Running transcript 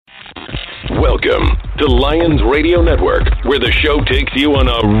Welcome to Lyons Radio Network, where the show takes you on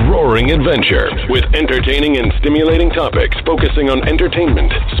a roaring adventure with entertaining and stimulating topics focusing on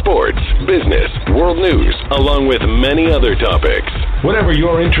entertainment, sports, business, world news, along with many other topics. Whatever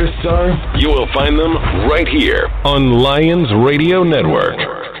your interests are, you will find them right here on Lyons Radio Network.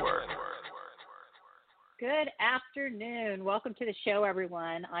 Good afternoon. Welcome to the show,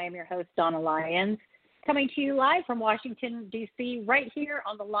 everyone. I am your host, Donna Lyons, coming to you live from Washington, D.C., right here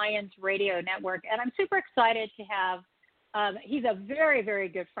on the Lyons Radio Network. And I'm super excited to have, he's a very, very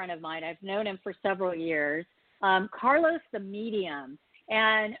good friend of mine. I've known him for several years, Carlos the Medium.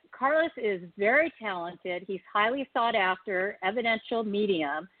 And Carlos is very talented. He's highly sought after, evidential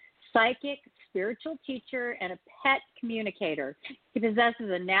medium, psychic, spiritual teacher, and a pet communicator. He possesses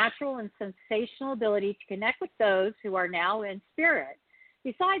a natural and sensational ability to connect with those who are now in spirit.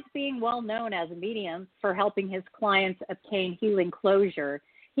 Besides being well known as a medium for helping his clients obtain healing closure,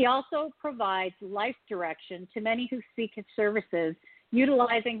 he also provides life direction to many who seek his services,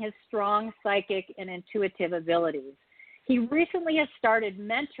 utilizing his strong psychic and intuitive abilities. He recently has started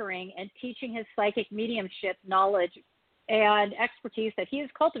mentoring and teaching his psychic mediumship knowledge and expertise that he has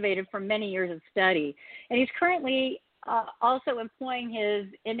cultivated from many years of study. And he's currently also employing his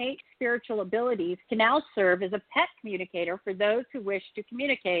innate spiritual abilities to now serve as a pet communicator for those who wish to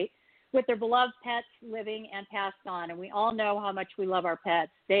communicate with their beloved pets, living and passed on. And we all know how much we love our pets.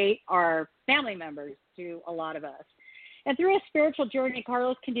 They are family members to a lot of us. And through his spiritual journey,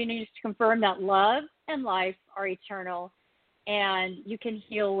 Carlos continues to confirm that love and life are eternal and you can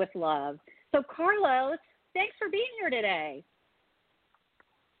heal with love. So Carlos, thanks for being here today.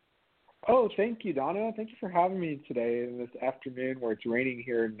 Oh, thank you, Donna. Thank you for having me today in this afternoon where it's raining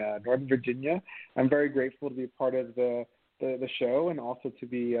here in Northern Virginia. I'm very grateful to be a part of the show and also to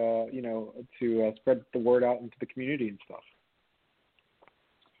be, to spread the word out into the community and stuff.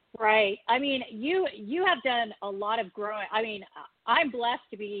 Right. I mean, you have done a lot of growing. I mean, I'm blessed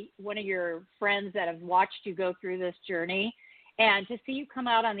to be one of your friends that have watched you go through this journey, and to see you come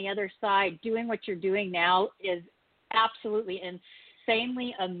out on the other side doing what you're doing now is absolutely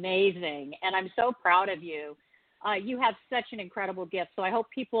insanely amazing, and I'm so proud of you. You have such an incredible gift, so I hope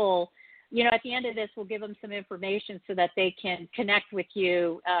people, at the end of this, we'll give them some information so that they can connect with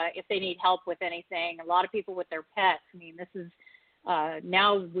you if they need help with anything. A lot of people with their pets, I mean, this is,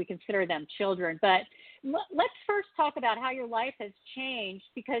 now we consider them children. But let's first talk about how your life has changed,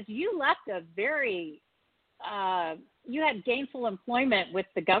 because you left a very, you had gainful employment with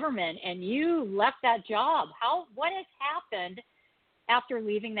the government, and you left that job. What has happened after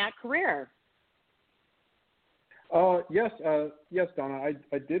leaving that career? Yes, Donna.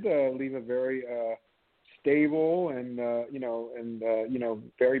 I did leave a very stable and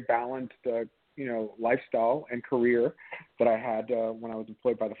very balanced lifestyle and career that I had when I was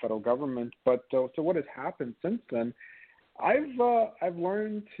employed by the federal government. But so what has happened since then? I've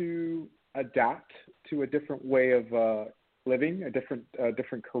learned to adapt to a different way of living, a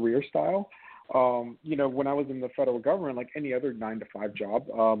different career style. When I was in the federal government, like any other 9-to-5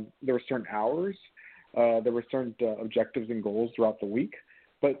 job, there were certain hours, there were certain objectives and goals throughout the week.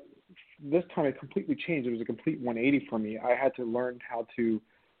 But this time it completely changed. It was a complete 180 for me. I had to learn how to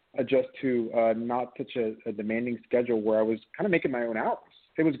adjust to not such a demanding schedule where I was kind of making my own hours.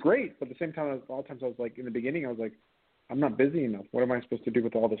 It was great, but at the same time, a lot of times I was like, in the beginning, I was like, I'm not busy enough. What am I supposed to do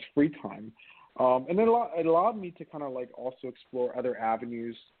with all this free time? And then it allowed me to kind of like also explore other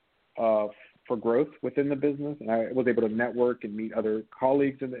avenues for growth within the business. And I was able to network and meet other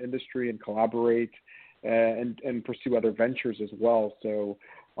colleagues in the industry and collaborate and pursue other ventures as well. So,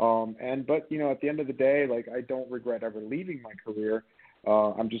 but at the end of the day, like, I don't regret ever leaving my career.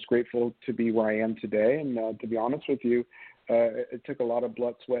 I'm just grateful to be where I am today. And to be honest with you, it took a lot of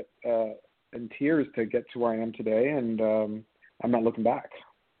blood, sweat, and tears to get to where I am today. And I'm not looking back.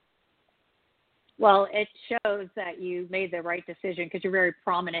 Well, it shows that you made the right decision, because you're very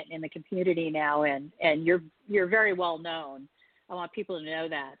prominent in the community now, and you're very well known. I want people to know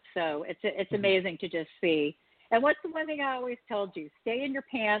that. So it's amazing to just see. And what's the one thing I always told you? Stay in your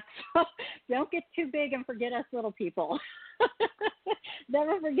pants. Don't get too big and forget us little people.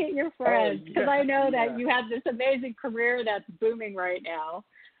 Never forget your friends, because I know that you have this amazing career that's booming right now.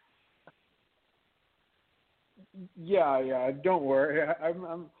 Yeah. Don't worry.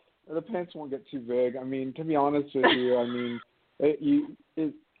 The pants won't get too big. I mean, to be honest with you, I mean,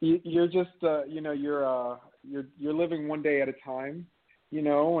 you're just, you're living one day at a time,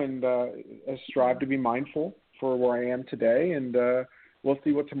 and I strive to be mindful for where I am today, and we'll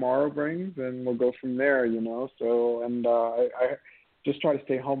see what tomorrow brings, and we'll go from there, So, and I just try to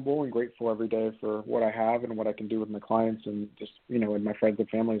stay humble and grateful every day for what I have and what I can do with my clients and just, and my friends and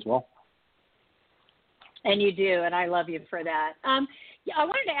family as well. And you do, and I love you for that. Yeah, I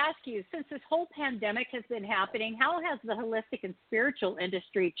wanted to ask you, since this whole pandemic has been happening, how has the holistic and spiritual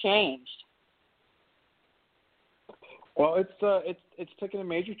industry changed? Well, it's taken a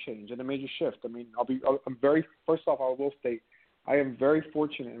major change and a major shift. I mean, first off, I will state I am very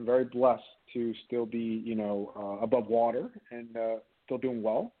fortunate and very blessed to still be, above water and still doing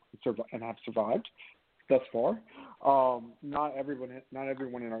well and have survived thus far. Not everyone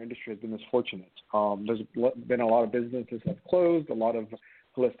in our industry has been this fortunate. There's been a lot of businesses that have closed, a lot of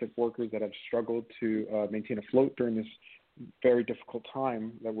holistic workers that have struggled to maintain afloat during this very difficult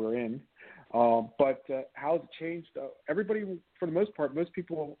time that we're in. But how has it changed? Everybody, for the most part, most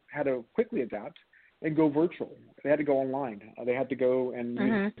people had to quickly adapt and go virtual. They had to go online. They had to go and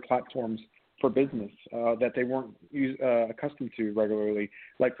use platforms for business that they weren't accustomed to regularly.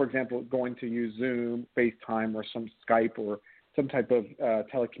 Like, for example, going to use Zoom, FaceTime, or some Skype or some type of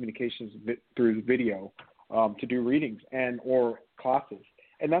telecommunications through video to do readings or classes.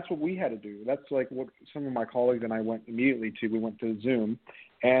 And that's what we had to do. That's like what some of my colleagues and I went immediately to. We went to Zoom.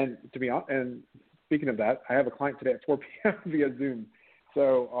 And to be honest, and speaking of that, I have a client today at 4 p.m. via Zoom.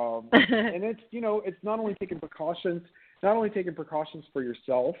 So, and it's, it's not only taking precautions for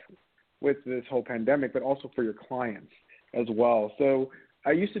yourself with this whole pandemic, but also for your clients as well. So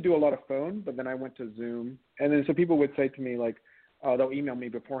I used to do a lot of phone, but then I went to Zoom. And then so people would say to me, like, they'll email me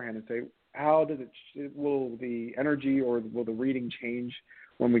beforehand and say, how does will the energy or will the reading change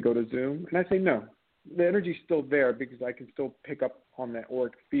when we go to Zoom? And I say, no, the energy's still there because I can still pick up on that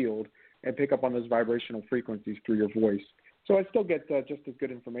auric field and pick up on those vibrational frequencies through your voice. So I still get just as good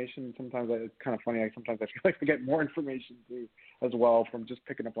information. Sometimes it's kind of funny. Sometimes I feel like I get more information too, as well from just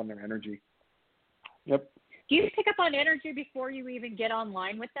picking up on their energy. Yep. Do you pick up on energy before you even get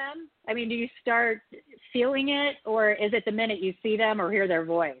online with them? I mean, do you start feeling it, or is it the minute you see them or hear their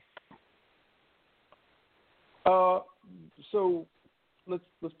voice? So let's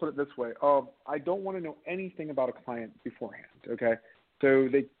put it this way. I don't want to know anything about a client beforehand. Okay. So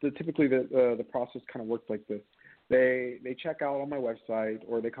typically the process kind of works like this. They check out on my website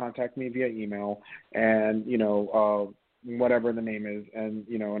or they contact me via email and, whatever the name is. And,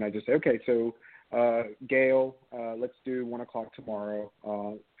 and I just say, okay, so Gail, let's do 1:00 tomorrow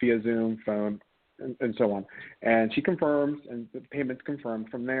via Zoom, phone, and so on. And she confirms and the payment's confirmed.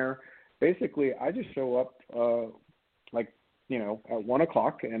 From there, basically, I just show up at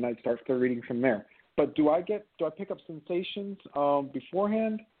 1:00 and I start the reading from there. But do I pick up sensations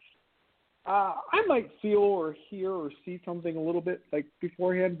beforehand? I might feel or hear or see something a little bit like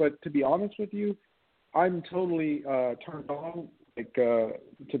beforehand, but to be honest with you, I'm totally turned on to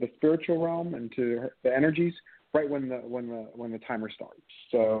the spiritual realm and to the energies right when the timer starts.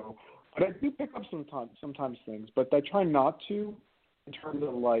 So, but I do pick up sometimes things, but I try not to in terms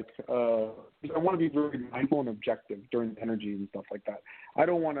of because I want to be very mindful and objective during the energy and stuff like that. I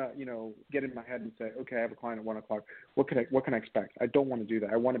don't want to, get in my head and say, okay, I have a client at 1:00. What can I expect? I don't want to do that.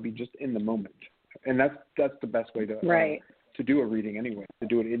 I want to be just in the moment, and that's the best way to do a reading anyway. To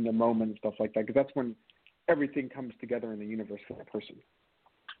do it in the moment and stuff like that, because that's when everything comes together in the universe for that person.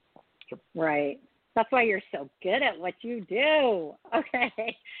 Right. That's why you're so good at what you do.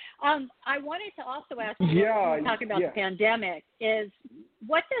 Okay. I wanted to also ask you, talking about the pandemic, is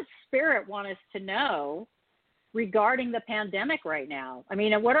what does Spirit want us to know regarding the pandemic right now? I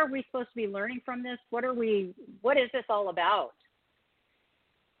mean, what are we supposed to be learning from this? What is this all about?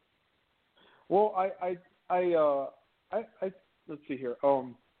 Well, I let's see here.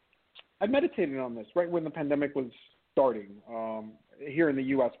 I meditated on this right when the pandemic was starting here in the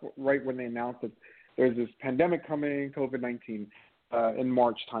U.S., right when they announced that there's this pandemic coming, COVID-19, in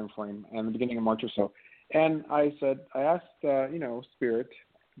March timeframe, and the beginning of March or so. And I asked, Spirit,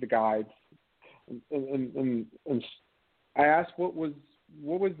 the guides, and I asked what was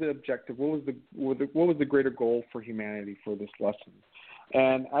the objective, what was the greater goal for humanity for this lesson.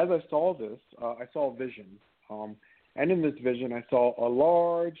 And as I saw this, I saw a vision. And in this vision, I saw a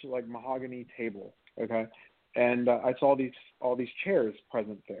large, mahogany table. Okay, and I saw all these chairs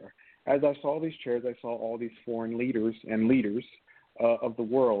present there. As I saw these chairs, I saw all these foreign leaders of the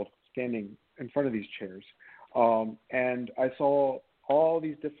world standing in front of these chairs. And I saw all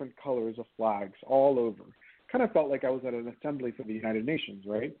these different colors of flags all over. Kind of felt like I was at an assembly for the United Nations,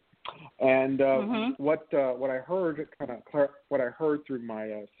 right? And what I heard, what I heard through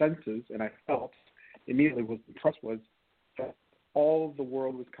my senses, and I felt immediately was that all of the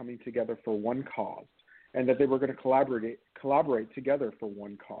world was coming together for one cause, and that they were going to collaborate together for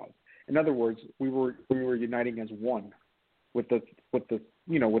one cause. In other words, we were uniting as one with the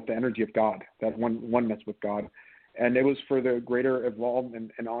energy of God, that oneness with God, and it was for the greater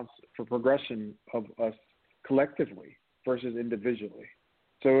evolvement and for progression of us collectively versus individually.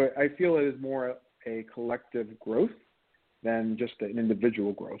 So I feel it is more a collective growth than just an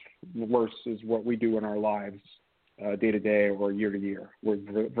individual growth versus what we do in our lives day to day or year to year,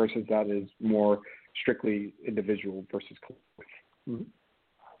 versus that is more strictly individual versus collective. Mm-hmm.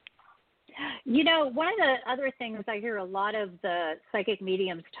 You know, one of the other things I hear a lot of the psychic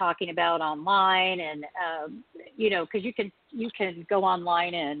mediums talking about online, and you know, because you can go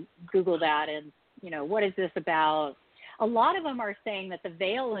online and Google that, and you know, what is this about? A lot of them are saying that the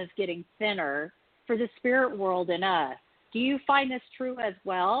veil is getting thinner for the spirit world and us. Do you find this true as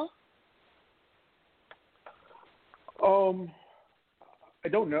well? I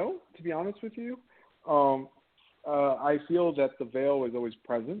don't know, to be honest with you. I feel that the veil is always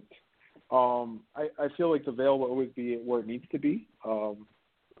present. I feel like the veil will always be where it needs to be,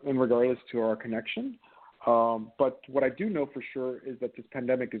 in regardless to our connection. But what I do know for sure is that this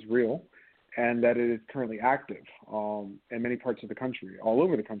pandemic is real and that it is currently active in many parts of the country, all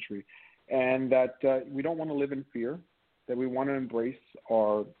over the country, and that we don't want to live in fear, that we want to embrace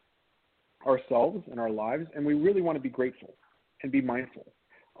ourselves and our lives, and we really want to be grateful and be mindful.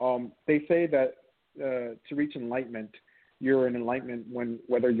 They say that to reach enlightenment, you're in enlightenment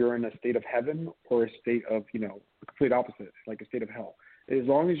whether you're in a state of heaven or a state of, you know, the complete opposite, like a state of hell. As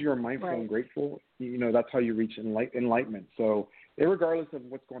long as you're mindful and grateful, you know, that's how you reach enlightenment. So irregardless of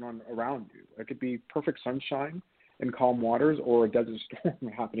what's going on around you, it could be perfect sunshine and calm waters or a desert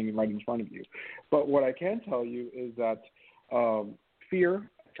storm happening right in front of you. But what I can tell you is that fear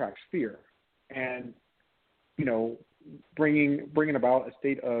attracts fear, and, you know, bringing about a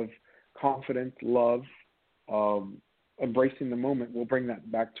state of confidence, love, embracing the moment will bring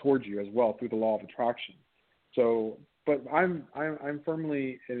that back towards you as well through the law of attraction. So, but I'm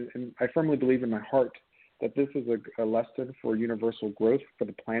firmly, and I firmly believe in my heart that this is a lesson for universal growth for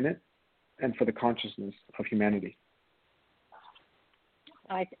the planet and for the consciousness of humanity.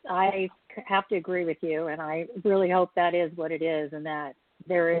 I have to agree with you, and I really hope that is what it is, and that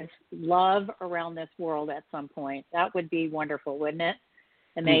there is love around this world at some point. That would be wonderful, wouldn't it?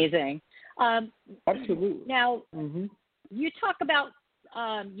 Amazing. Absolutely. Now, you talk about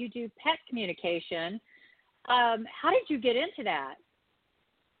you do pet communication. How did you get into that?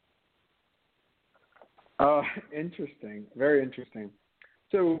 Interesting. Very interesting.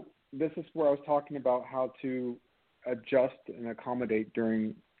 So this is where I was talking about how to adjust and accommodate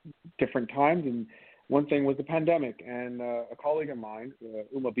during different times. And one thing was the pandemic. And a colleague of mine,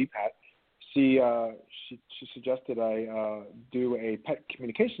 Uma Bipat, she suggested I do a pet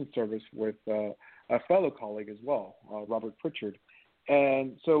communication service with a fellow colleague as well, Robert Pritchard.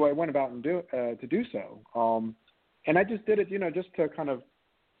 And so I went about and to do so. And I just did it, you know, just to kind of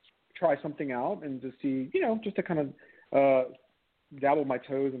try something out and to see, you know, just to kind of dabble my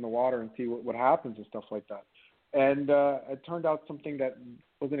toes in the water and see what happens and stuff like that. And it turned out something that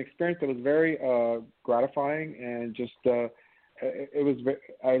was an experience that was very gratifying, and just it was.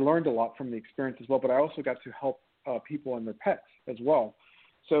 I learned a lot from the experience as well, but I also got to help people and their pets as well.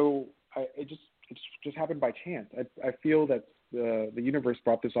 So it just happened by chance. I feel that the universe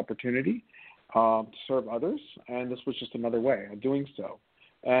brought this opportunity to serve others, and this was just another way of doing so.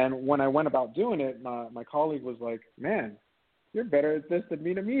 And when I went about doing it, my colleague was like, "Man, you're better at this than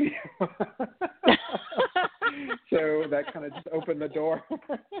me to me." So that kind of just opened the door.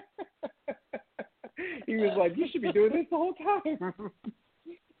 He was like, "You should be doing this the whole time."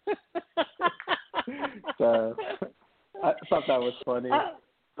 So I thought that was funny.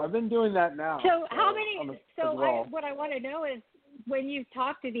 I've been doing that now. So how many? What I want to know is, when you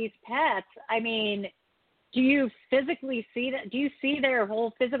talk to these pets, I mean, do you physically see that? Do you see their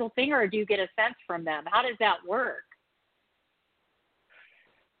whole physical thing, or do you get a sense from them? How does that work?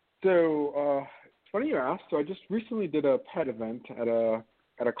 So it's funny you asked. So I just recently did a pet event at a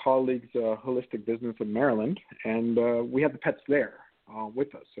colleague's holistic business in Maryland, and we had the pets there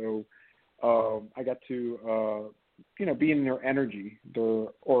with us. So I got to be in their energy, their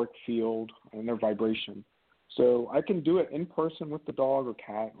auric field, and their vibration. So I can do it in person with the dog or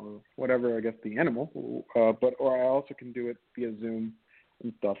cat or whatever, I guess, the animal, or I also can do it via Zoom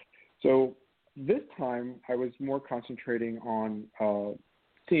and stuff. So this time I was more concentrating on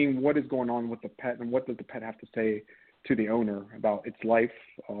seeing what is going on with the pet and what does the pet have to say to the owner about its life,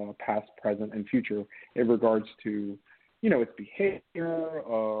 past, present, and future in regards to, its behavior,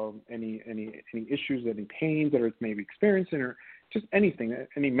 any issues, any pains that it's maybe experiencing, or just anything,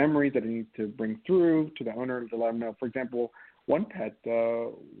 any memories that it needs to bring through to the owner to let them know. For example, one pet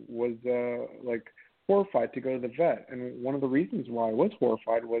was horrified to go to the vet, and one of the reasons why I was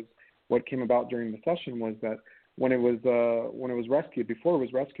horrified was what came about during the session was that when it was rescued, before it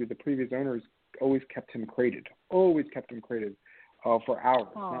was rescued, the previous owners always kept him crated for hours,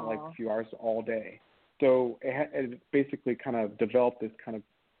 Aww. not like a few hours, all day. So it basically kind of developed this kind of,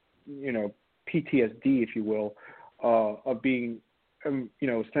 PTSD, if you will, of being,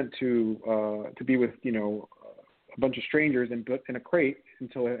 sent to be with, a bunch of strangers and put in a crate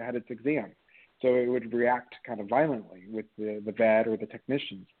until it had its exam. So it would react kind of violently with the vet or the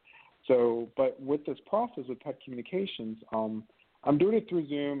technicians. So, but with this process with pet communications, I'm doing it through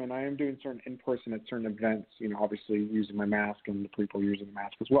Zoom, and I am doing certain in-person at certain events, obviously using my mask, and the people are using the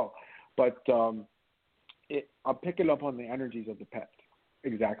mask as well. But I'm picking up on the energies of the pet.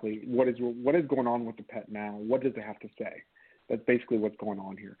 Exactly. What is going on with the pet now? What does it have to say? That's basically what's going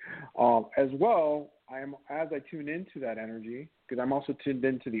on here. As well, as I tune into that energy, because I'm also tuned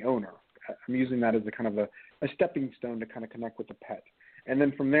into the owner. I'm using that as a kind of a stepping stone to kind of connect with the pet. And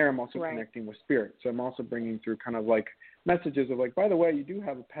then from there, I'm also connecting with spirit. So I'm also bringing through kind of like messages of like, by the way, you do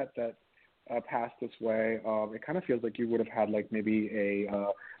have a pet that passed this way. It kind of feels like you would have had like maybe a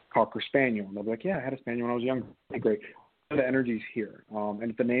Cocker Spaniel. And they'll be like, yeah, I had a Spaniel when I was young. Great. The energy's here. And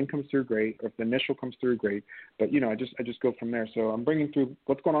if the name comes through, great. Or if the initial comes through, great. But, I just go from there. So I'm bringing through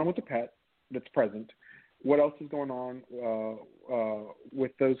what's going on with the pet that's present. What else is going on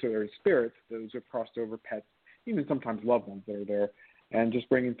with those that are spirits, those who have crossed over, pets, even sometimes loved ones that are there, and just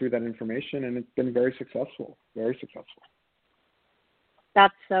bringing through that information, and it's been very successful, very successful.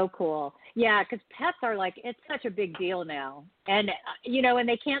 That's so cool. Yeah, because pets are like, it's such a big deal now. And, and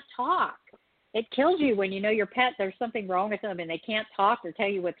they can't talk. It kills you when you know your pet, there's something wrong with them, and they can't talk or tell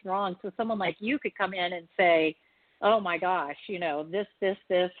you what's wrong. So someone like you could come in and say, oh, my gosh,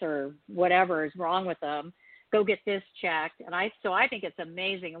 this, or whatever is wrong with them. Go get this checked. And I think it's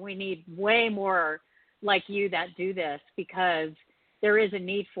amazing. And we need way more like you that do this, because there is a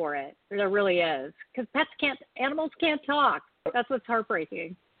need for it. There really is. Because animals can't talk. That's what's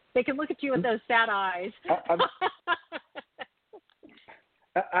heartbreaking. They can look at you with those sad eyes.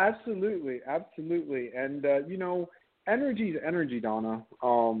 Absolutely. And, energy is energy, Donna.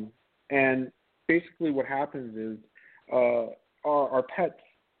 And basically what happens is our pets,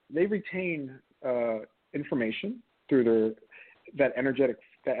 they retain information through that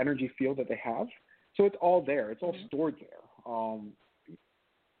energy field that they have. So it's all there. It's all stored there.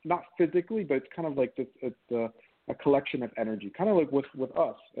 Not physically, but it's kind of like a collection of energy, kind of like with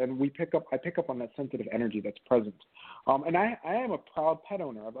us. And I pick up on that sensitive energy that's present. And I am a proud pet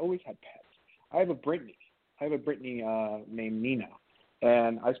owner. I've always had pets. I have a Brittany named Nina,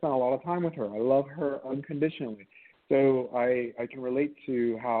 and I spent a lot of time with her. I love her unconditionally. So I can relate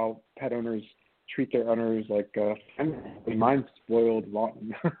to how pet owners treat their owners like family. Mine's spoiled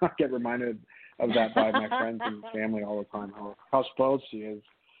rotten. I get reminded of that by my friends and family all the time, how spoiled she is.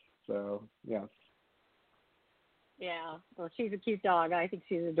 So, yes. Yeah, well, she's a cute dog. I think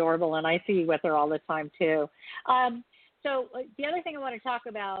she's adorable, and I see you with her all the time, too. So the other thing I want to talk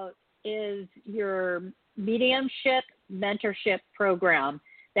about is your mediumship mentorship program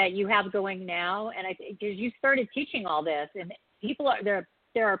that you have going now. And I think because you started teaching all this, and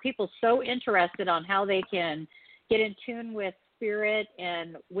there are people so interested on how they can get in tune with spirit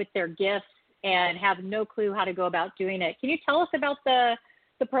and with their gifts and have no clue how to go about doing it. Can you tell us about the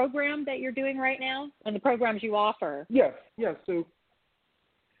program that you're doing right now and the programs you offer? Yes. So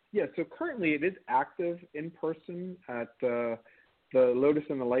currently it is active in person at the Lotus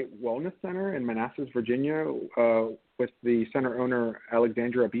and the Light Wellness Center in Manassas, Virginia, with the center owner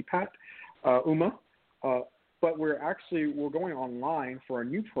Alexandra Bipat, Uma. But we're going online for a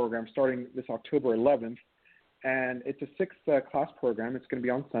new program starting this October 11th, and it's a 6-class program. It's going to be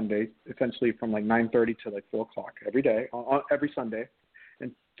on Sundays, essentially from like 9:30 to like 4 o'clock every day, every Sunday,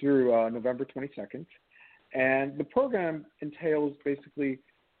 and through November 22nd. And the program entails basically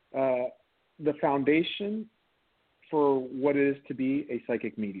the foundation for what it is to be a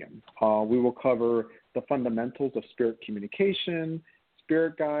psychic medium. We will cover the fundamentals of spirit communication,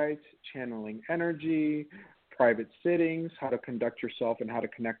 spirit guides, channeling energy, private sittings, how to conduct yourself and how to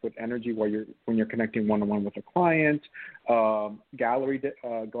connect with energy when you're connecting one-on-one with a client, gallery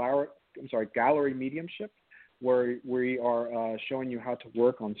mediumship, where we are showing you how to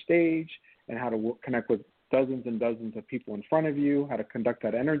work on stage and how to connect with dozens and dozens of people in front of you, how to conduct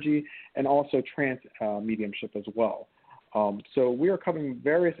that energy, and also trance mediumship as well. So we are covering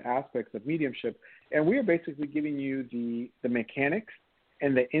various aspects of mediumship, and we are basically giving you the mechanics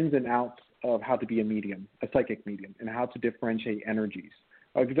and the ins and outs of how to be a medium, a psychic medium, and how to differentiate energies.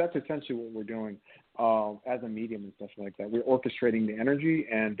 Because that's essentially what we're doing as a medium and stuff like that. We're orchestrating the energy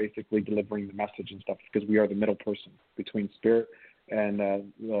and basically delivering the message and stuff, because we are the middle person between spirit and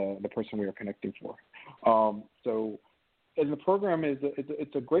the person we are connecting for. So, and the program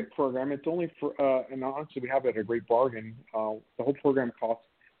it's a great program. It's only for and honestly we have it at a great bargain. The whole program costs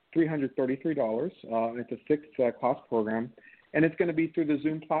 $333, and it's a 6-class program, and it's going to be through the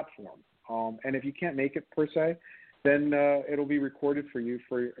Zoom platform. And if you can't make it per se, then it'll be recorded for you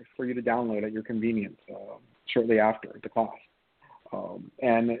to download at your convenience shortly after the class.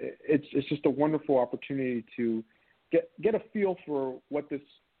 And it's just a wonderful opportunity to get a feel for what this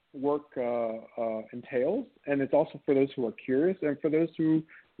work entails, and it's also for those who are curious and for those who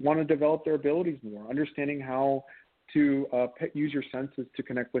want to develop their abilities more, understanding how to use your senses to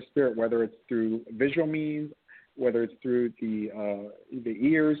connect with spirit, whether it's through visual means, whether it's through the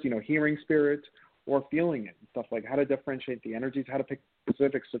ears, hearing spirit, or feeling it, and stuff like how to differentiate the energies, how to pick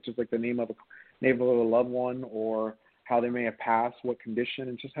specifics such as like the name of a loved one, or how they may have passed, what condition,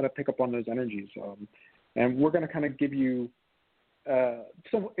 and just how to pick up on those energies. And we're going to kind of give you,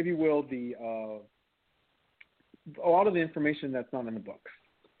 some, if you will, a lot of the information that's not in the books,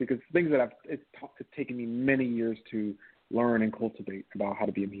 because things that it's taken me many years to learn and cultivate about how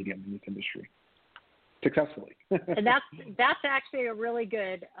to be a medium in this industry successfully. And that's actually a really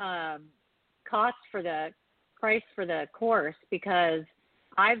good price for the course, because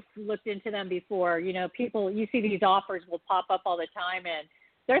I've looked into them before. People, you see these offers will pop up all the time, and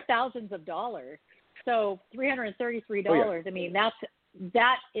they're thousands of dollars. So $333. Oh, yeah. I mean, that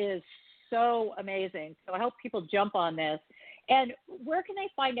is so amazing. So I hope people jump on this. And where can they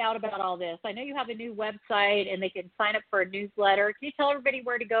find out about all this? I know you have a new website, and they can sign up for a newsletter. Can you tell everybody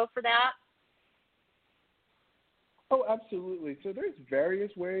where to go for that? Oh, absolutely. So there's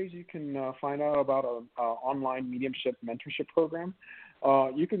various ways you can find out about an online mediumship mentorship program.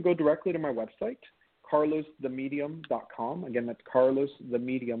 You can go directly to my website, carlosthemedium.com. Again, that's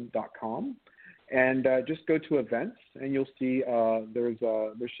carlosthemedium.com. And just go to events, and you'll see there's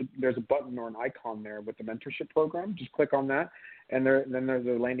a button or an icon there with the mentorship program. Just click on that, and then there's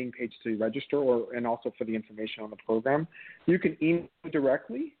a landing page to register, and also for the information on the program. You can email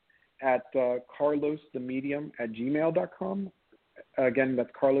directly at carlosthemedium@gmail.com. Again,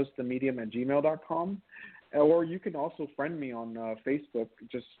 that's carlosthemedium@gmail.com. Or you can also friend me on Facebook.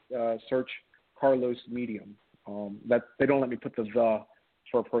 Just search Carlos Medium. They don't let me put the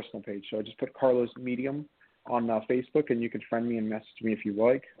for a personal page, so I just put Carlos Medium on Facebook, and you can friend me and message me if you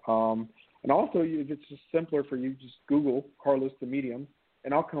like. And also, if it's just simpler for you, just Google Carlos the Medium,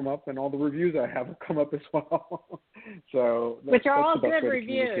 and I'll come up, and all the reviews I have will come up as well. So which are all good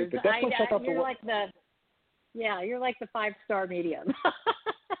reviews. You're like the 5-star medium.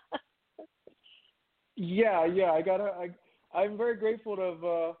 Yeah. I'm very grateful to have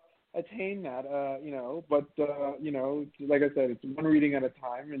attain that, but like I said, it's one reading at a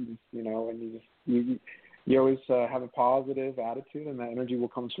time, and you always have a positive attitude, and that energy will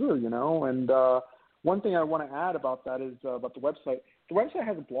come through, and one thing I want to add about that is about the website. The website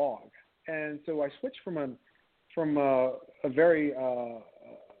has a blog, and so I switched from a very I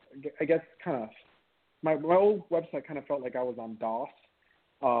guess kind of my old website kind of felt like I was on DOS,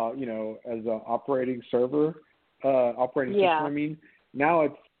 as an operating system. I mean, now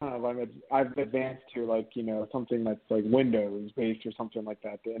it's kind of I've advanced to something that's like Windows based or something like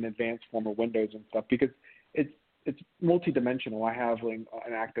that, an advanced form of Windows and stuff, because it's multidimensional. I have an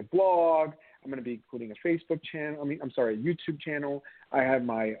active blog. I'm going to be including a Facebook channel. a YouTube channel. I have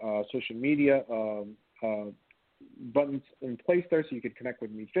my social media buttons in place there, so you can connect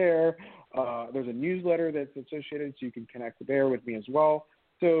with me there. There's a newsletter that's associated, so you can connect there with me as well.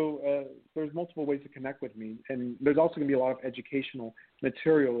 So there's multiple ways to connect with me, and there's also going to be a lot of educational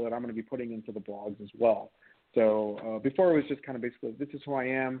material that I'm going to be putting into the blogs as well. So before it was just kind of basically, this is who I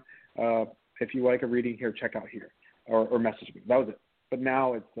am. If you like a reading here, check out here, or message me. That was it. But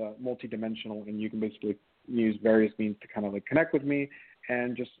now it's multidimensional, and you can basically use various means to kind of connect with me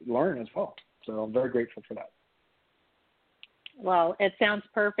and just learn as well. So I'm very grateful for that. Well, it sounds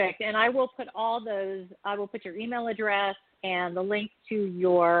perfect. And I will put I will put your email address and the link to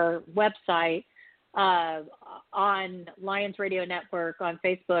your website on Lyons Radio Network on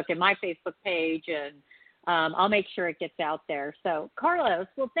Facebook and my Facebook page, and I'll make sure it gets out there. So, Carlos,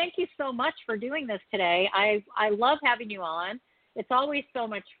 well, thank you so much for doing this today. I love having you on. It's always so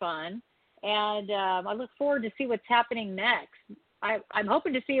much fun, and I look forward to see what's happening next. I'm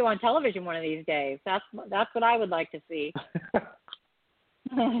hoping to see you on television one of these days. That's what I would like to see.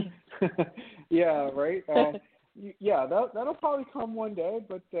 Yeah, right. Yeah, that'll probably come one day,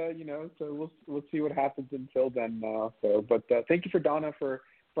 but so we'll see what happens until then. But thank you Donna for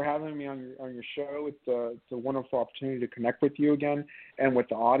having me on your show. It's a wonderful opportunity to connect with you again and with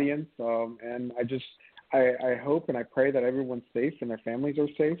the audience. And I hope and I pray that everyone's safe and their families are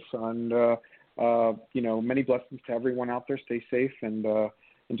safe. And many blessings to everyone out there. Stay safe and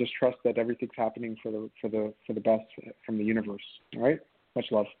just trust that everything's happening for the best from the universe. All right. Much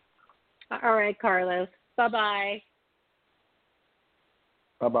love. All right, Carlos. Bye-bye.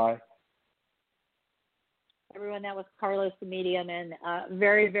 Bye-bye. Everyone, that was Carlos the Medium, and a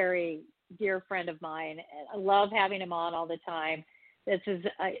very, very dear friend of mine. I love having him on all the time. This is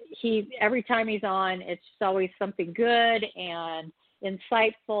every time he's on, it's just always something good and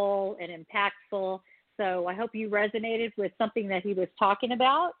insightful and impactful. So I hope you resonated with something that he was talking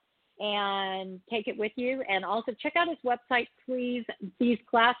about and take it with you. And also check out his website, please. These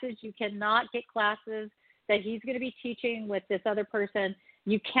classes, you cannot get classes that he's going to be teaching with this other person.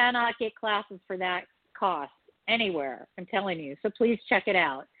 You cannot get classes for that cost anywhere, I'm telling you. So please check it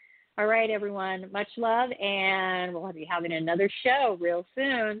out. All right, everyone, much love, and we'll be having another show real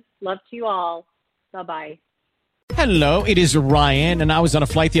soon. Love to you all. Bye-bye. Hello, it is Ryan, and I was on a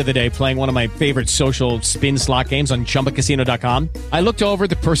flight the other day playing one of my favorite social spin slot games on ChumbaCasino.com. I looked over at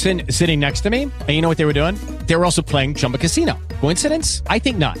the person sitting next to me, and you know what they were doing? They were also playing Chumba Casino. Coincidence? I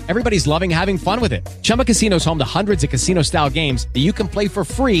think not. Everybody's loving having fun with it. Chumba Casino is home to hundreds of casino-style games that you can play for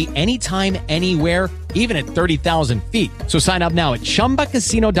free anytime, anywhere, even at 30,000 feet. So sign up now at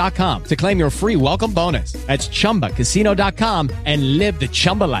ChumbaCasino.com to claim your free welcome bonus. That's ChumbaCasino.com and live the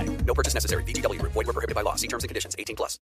Chumba life. No purchase necessary. VGW. Void where prohibited by law. See terms and conditions. 18+.